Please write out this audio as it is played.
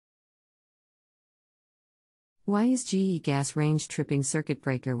Why is GE gas range tripping circuit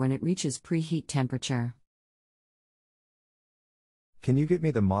breaker when it reaches preheat temperature? Can you get me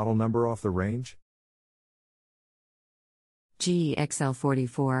the model number off the range? GE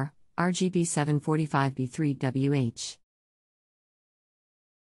XL44, RGB 745B3WH.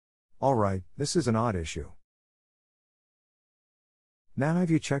 Alright, this is an odd issue. Now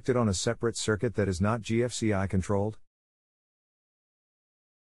have you checked it on a separate circuit that is not GFCI controlled?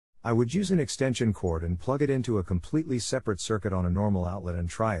 I would use an extension cord and plug it into a completely separate circuit on a normal outlet and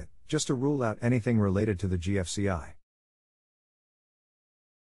try it, just to rule out anything related to the GFCI.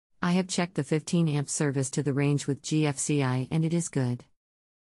 I have checked the 15 amp service to the range with GFCI and it is good.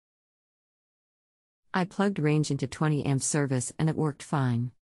 I plugged range into 20 amp service and it worked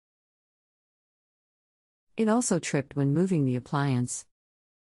fine. It also tripped when moving the appliance.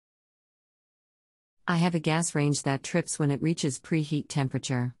 I have a gas range that trips when it reaches preheat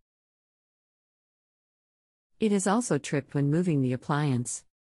temperature. It is also tripped when moving the appliance.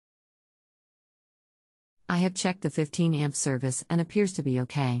 I have checked the 15 amp service and appears to be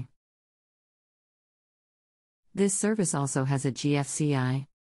okay. This service also has a GFCI.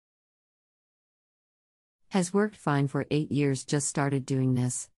 Has worked fine for 8 years, just started doing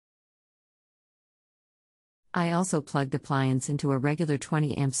this. I also plugged appliance into a regular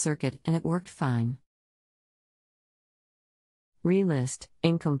 20 amp circuit and it worked fine. Relist,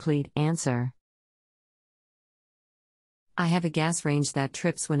 incomplete answer. I have a gas range that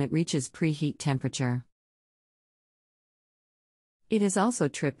trips when it reaches preheat temperature. It is also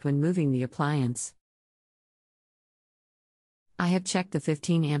tripped when moving the appliance. I have checked the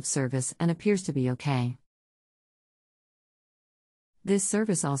 15 amp service and appears to be okay. This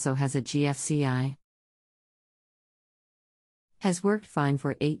service also has a GFCI. Has worked fine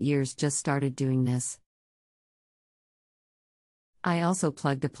for 8 years, just started doing this. I also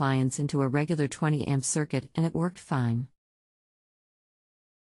plugged appliance into a regular 20 amp circuit and it worked fine.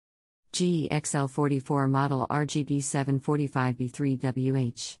 GE XL44 model RGB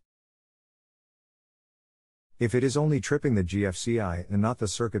 745B3WH. If it is only tripping the GFCI and not the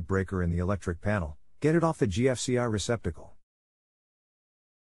circuit breaker in the electric panel, get it off the GFCI receptacle.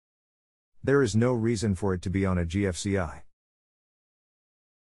 There is no reason for it to be on a GFCI.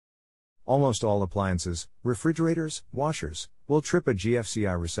 Almost all appliances, refrigerators, washers, will trip a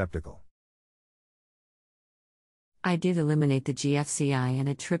GFCI receptacle. I did eliminate the GFCI and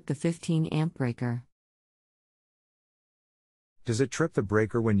it tripped the 15 amp breaker. Does it trip the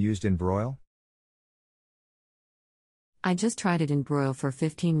breaker when used in BROIL? I just tried it in BROIL for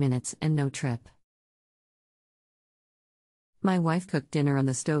 15 minutes and no trip. My wife cooked dinner on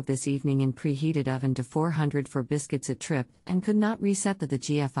the stove this evening in preheated oven to 400 for biscuits. It tripped and could not reset the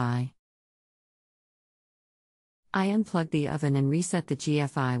GFI. I unplugged the oven and reset the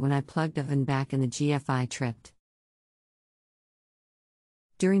GFI. When I plugged oven back in, the GFI tripped.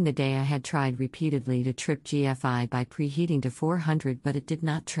 During the day I had tried repeatedly to trip GFI by preheating to 400, but it did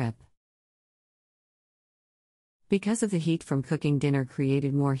not trip. Because of the heat from cooking dinner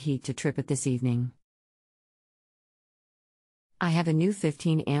created more heat to trip it this evening. I have a new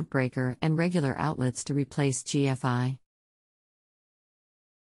 15 amp breaker and regular outlets to replace GFI.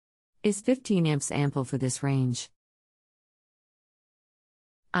 Is 15 amps ample for this range?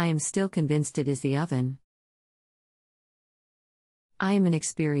 I am still convinced it is the oven. I am an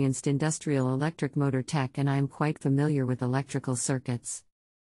experienced industrial electric motor tech and I am quite familiar with electrical circuits.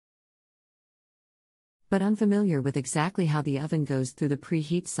 But unfamiliar with exactly how the oven goes through the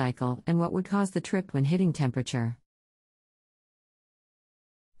preheat cycle and what would cause the trip when hitting temperature.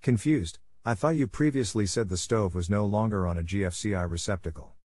 Confused. I thought you previously said the stove was no longer on a GFCI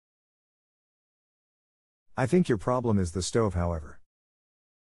receptacle. I think your problem is the stove, however.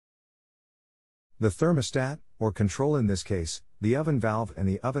 The thermostat, or control in this case, the oven valve and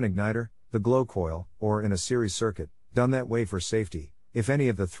the oven igniter, the glow coil, or in a series circuit, done that way for safety. If any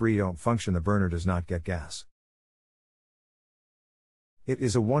of the three don't function, the burner does not get gas. It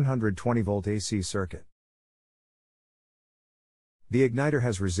is a 120 volt AC circuit. The igniter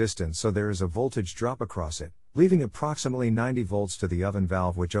has resistance, so there is a voltage drop across it, leaving approximately 90 volts to the oven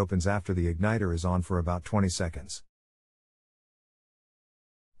valve, which opens after the igniter is on for about 20 seconds.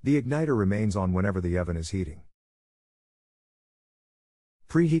 The igniter remains on whenever the oven is heating.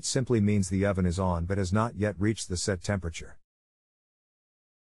 Preheat simply means the oven is on but has not yet reached the set temperature.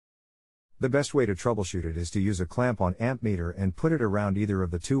 The best way to troubleshoot it is to use a clamp on amp meter and put it around either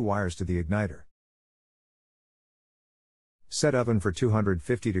of the two wires to the igniter. Set oven for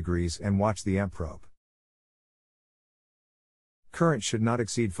 250 degrees and watch the amp probe. Current should not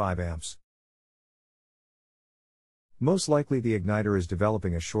exceed 5 amps. Most likely the igniter is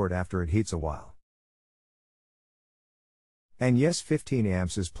developing a short after it heats a while. And yes, 15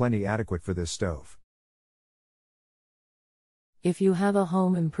 amps is plenty adequate for this stove. If you have a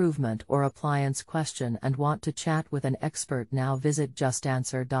home improvement or appliance question and want to chat with an expert now, visit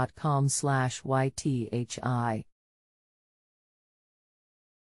justanswer.com/YTHI.